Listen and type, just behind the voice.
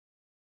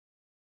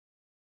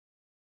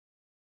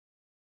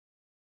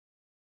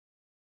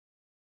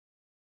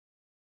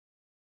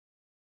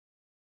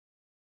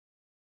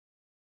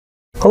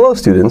Hello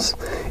students,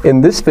 in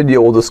this video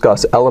we'll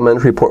discuss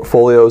elementary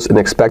portfolios and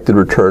expected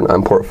return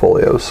on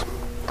portfolios.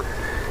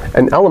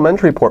 An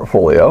elementary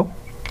portfolio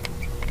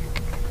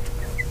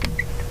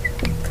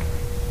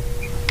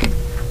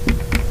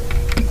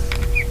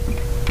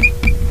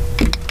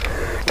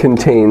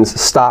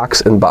contains stocks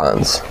and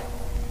bonds.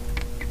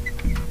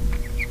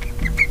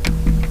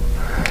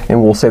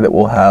 And we'll say that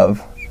we'll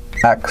have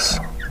X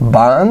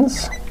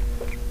bonds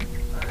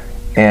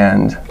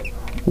and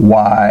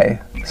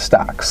Y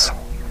stocks.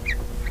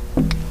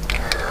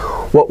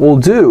 What we'll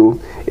do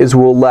is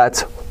we'll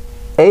let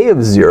A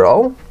of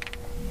 0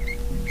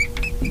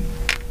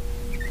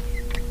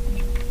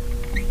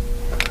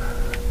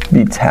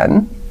 be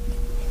 10,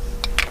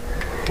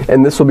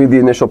 and this will be the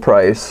initial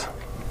price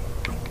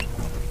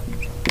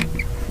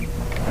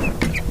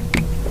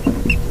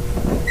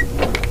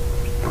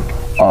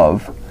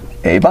of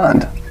a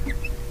bond.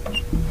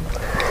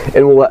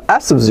 And we'll let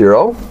S of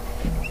 0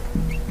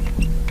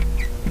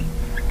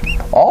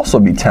 also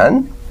be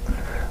 10,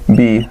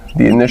 be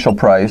the initial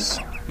price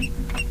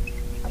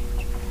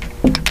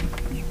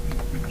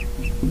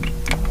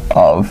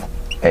of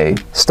a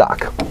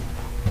stock.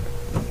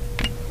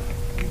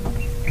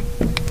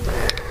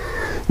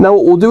 Now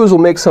what we'll do is we'll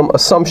make some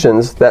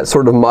assumptions that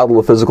sort of model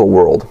the physical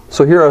world.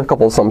 So here are a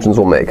couple assumptions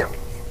we'll make.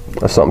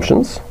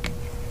 Assumptions.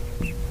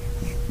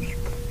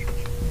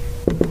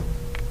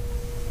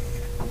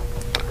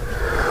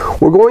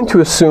 We're going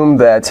to assume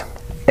that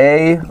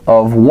A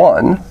of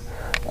 1,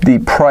 the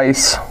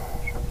price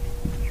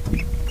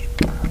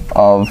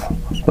of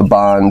the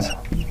bond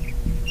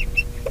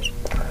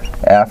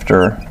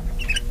after,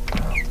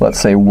 let's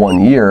say, 1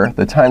 year,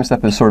 the time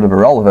step is sort of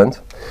irrelevant.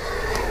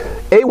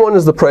 A1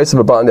 is the price of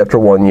a bond after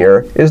 1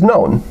 year, is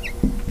known.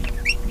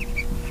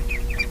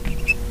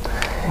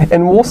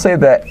 And we'll say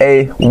that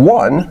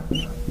A1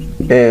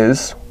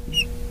 is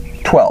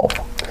 12,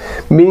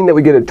 meaning that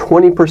we get a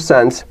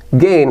 20%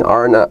 gain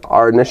on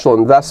our initial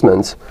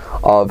investment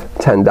of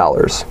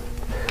 $10.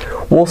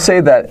 We'll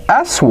say that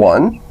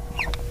S1,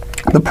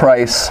 the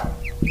price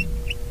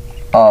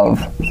of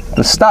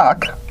the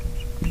stock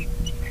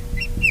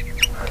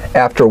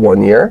after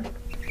 1 year,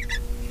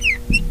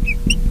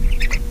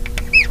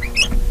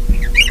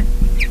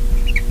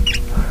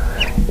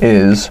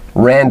 is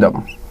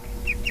random.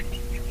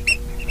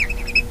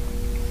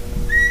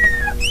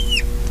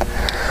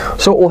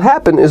 So what will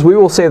happen is we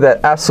will say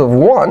that S of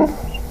 1,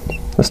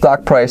 the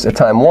stock price at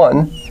time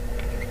 1,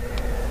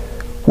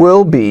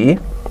 will be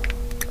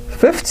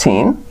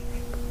 15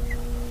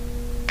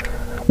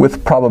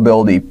 with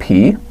probability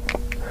P,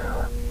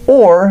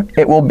 or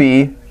it will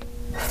be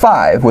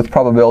 5 with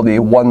probability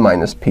 1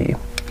 minus P.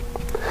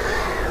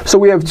 So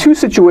we have two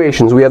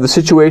situations. We have the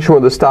situation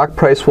where the stock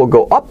price will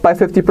go up by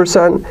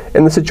 50%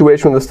 and the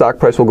situation where the stock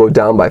price will go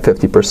down by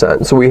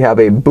 50%. So we have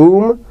a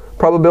boom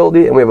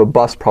probability and we have a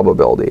bust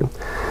probability.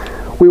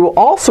 We will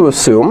also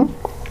assume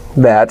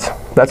that,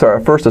 that's our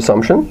first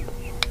assumption.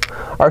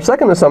 Our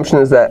second assumption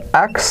is that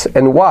X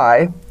and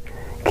Y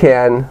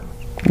can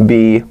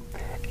be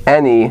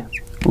any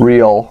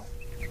real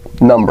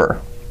number,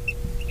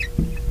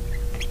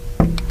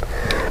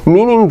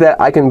 meaning that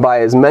I can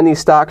buy as many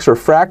stocks or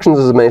fractions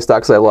of as many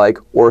stocks as I like,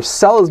 or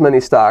sell as many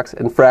stocks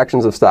and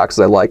fractions of stocks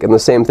as I like, and the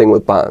same thing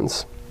with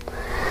bonds.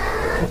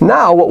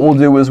 Now what we'll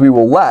do is we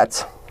will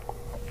let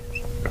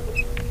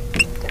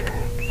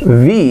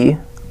V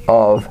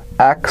of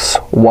X,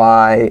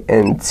 Y,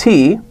 and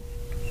T,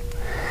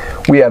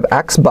 we have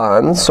X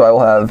bonds, so I will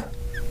have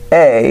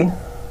A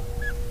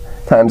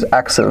times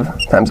X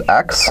times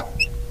X,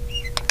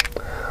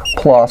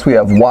 plus we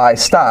have Y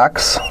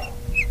stocks.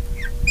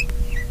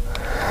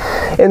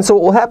 And so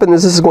what will happen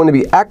is this is going to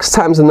be X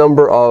times the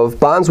number of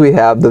bonds we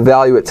have, the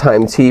value at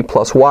time t,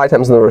 plus Y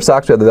times the number of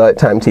stocks we have, the value at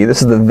time t.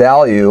 This is the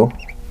value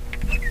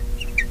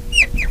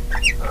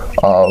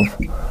of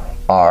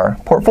our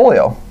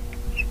portfolio.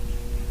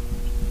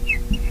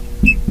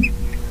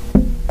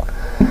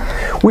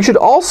 We should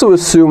also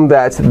assume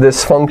that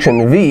this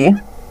function v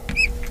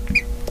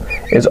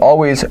is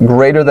always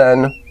greater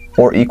than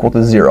or equal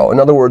to 0. In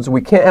other words,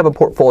 we can't have a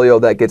portfolio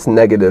that gets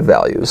negative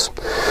values.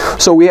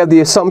 So we have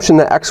the assumption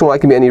that X and Y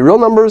can be any real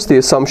numbers, the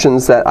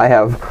assumptions that I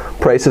have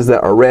prices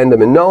that are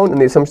random and known, and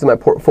the assumption that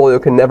my portfolio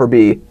can never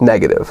be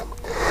negative.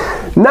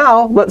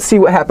 Now, let's see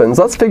what happens.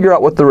 Let's figure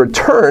out what the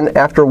return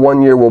after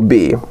 1 year will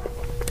be.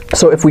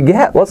 So if we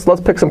get, let's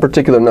pick some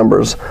particular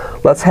numbers.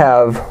 Let's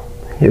have,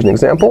 here's an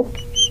example.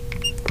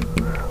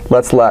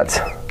 Let's let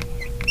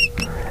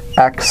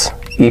X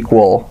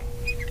equal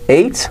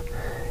 8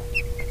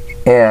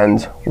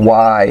 and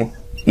Y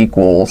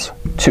equals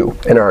 2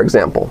 in our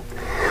example.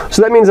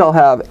 So that means I'll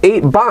have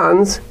 8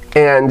 bonds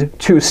and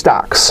 2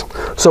 stocks.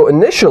 So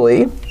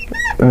initially,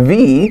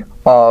 V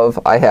of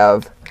I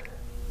have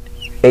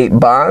 8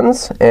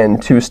 bonds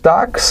and 2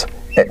 stocks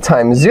at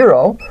time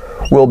 0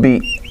 will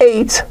be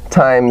 8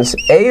 times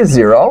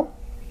A0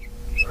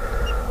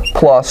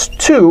 plus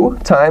 2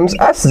 times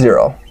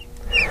S0.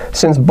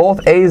 Since both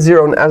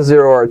A0 and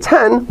S0 are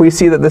 10, we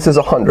see that this is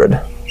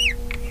 100.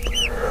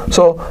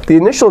 So the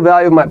initial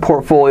value of my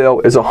portfolio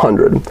is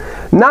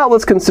 100. Now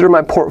let's consider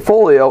my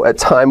portfolio at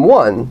time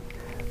 1.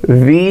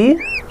 V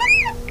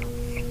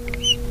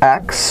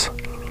x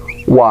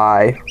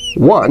y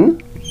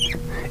 1,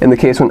 in the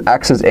case when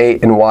x is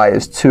 8 and y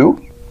is 2,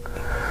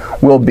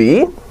 will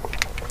be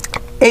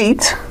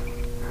 8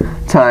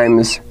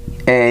 times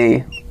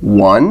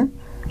a1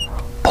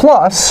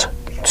 plus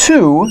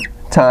 2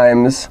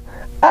 times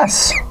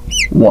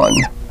s1.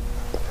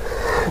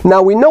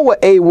 Now we know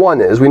what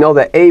a1 is. We know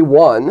that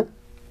a1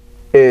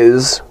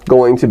 is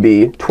going to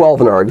be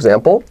 12 in our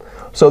example.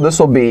 So this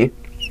will be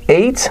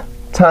 8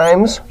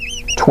 times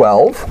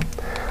 12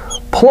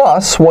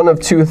 plus one of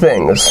two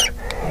things.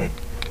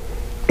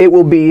 It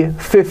will be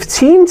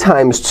 15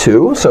 times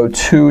 2, so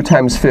 2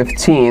 times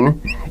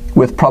 15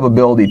 with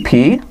probability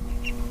p.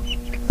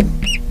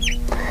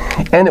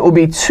 And it will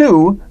be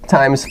 2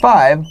 times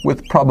 5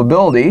 with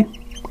probability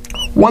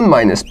 1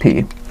 minus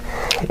p.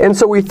 And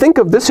so we think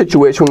of this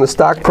situation when the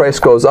stock price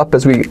goes up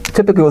as we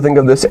typically will think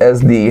of this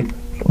as the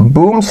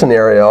boom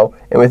scenario,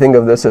 and we think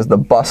of this as the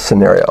bust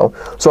scenario.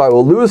 So I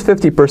will lose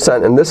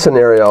 50% in this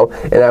scenario,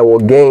 and I will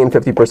gain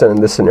 50% in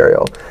this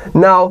scenario.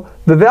 Now,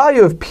 the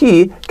value of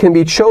p can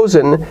be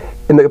chosen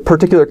in the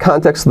particular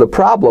context of the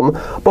problem,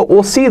 but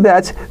we'll see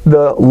that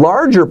the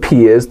larger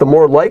p is, the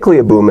more likely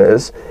a boom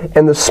is,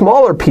 and the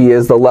smaller p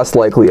is, the less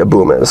likely a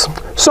boom is.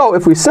 So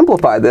if we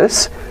simplify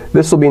this,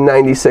 this will be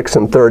 96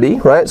 and 30,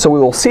 right? So we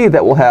will see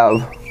that we'll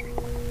have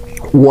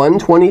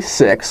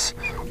 126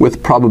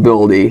 with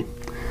probability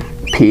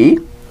p,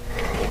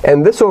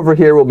 and this over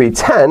here will be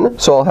 10,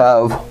 so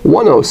I'll have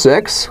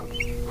 106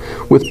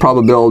 with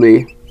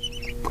probability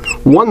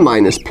 1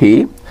 minus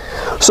p.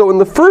 So in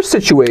the first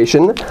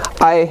situation,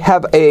 I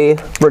have a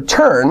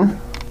return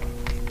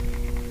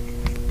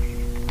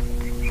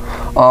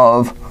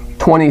of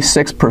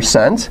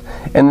 26%,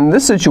 and in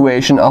this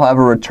situation, I'll have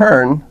a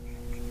return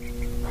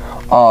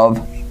of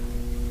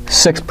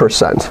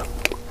 6%.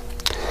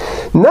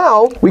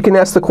 Now, we can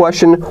ask the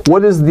question,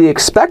 what is the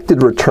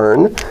expected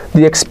return?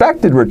 The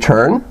expected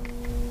return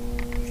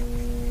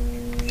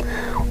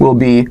will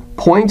be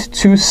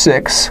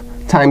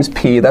 0.26 times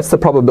p, that's the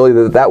probability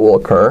that that will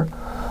occur,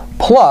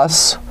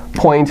 plus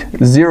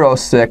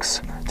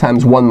 0.06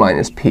 times 1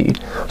 minus p.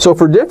 So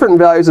for different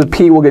values of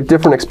p, we'll get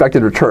different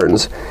expected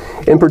returns.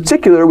 In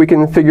particular, we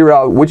can figure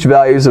out which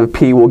values of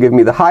p will give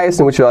me the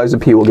highest and which values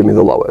of p will give me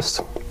the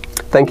lowest.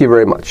 Thank you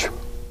very much.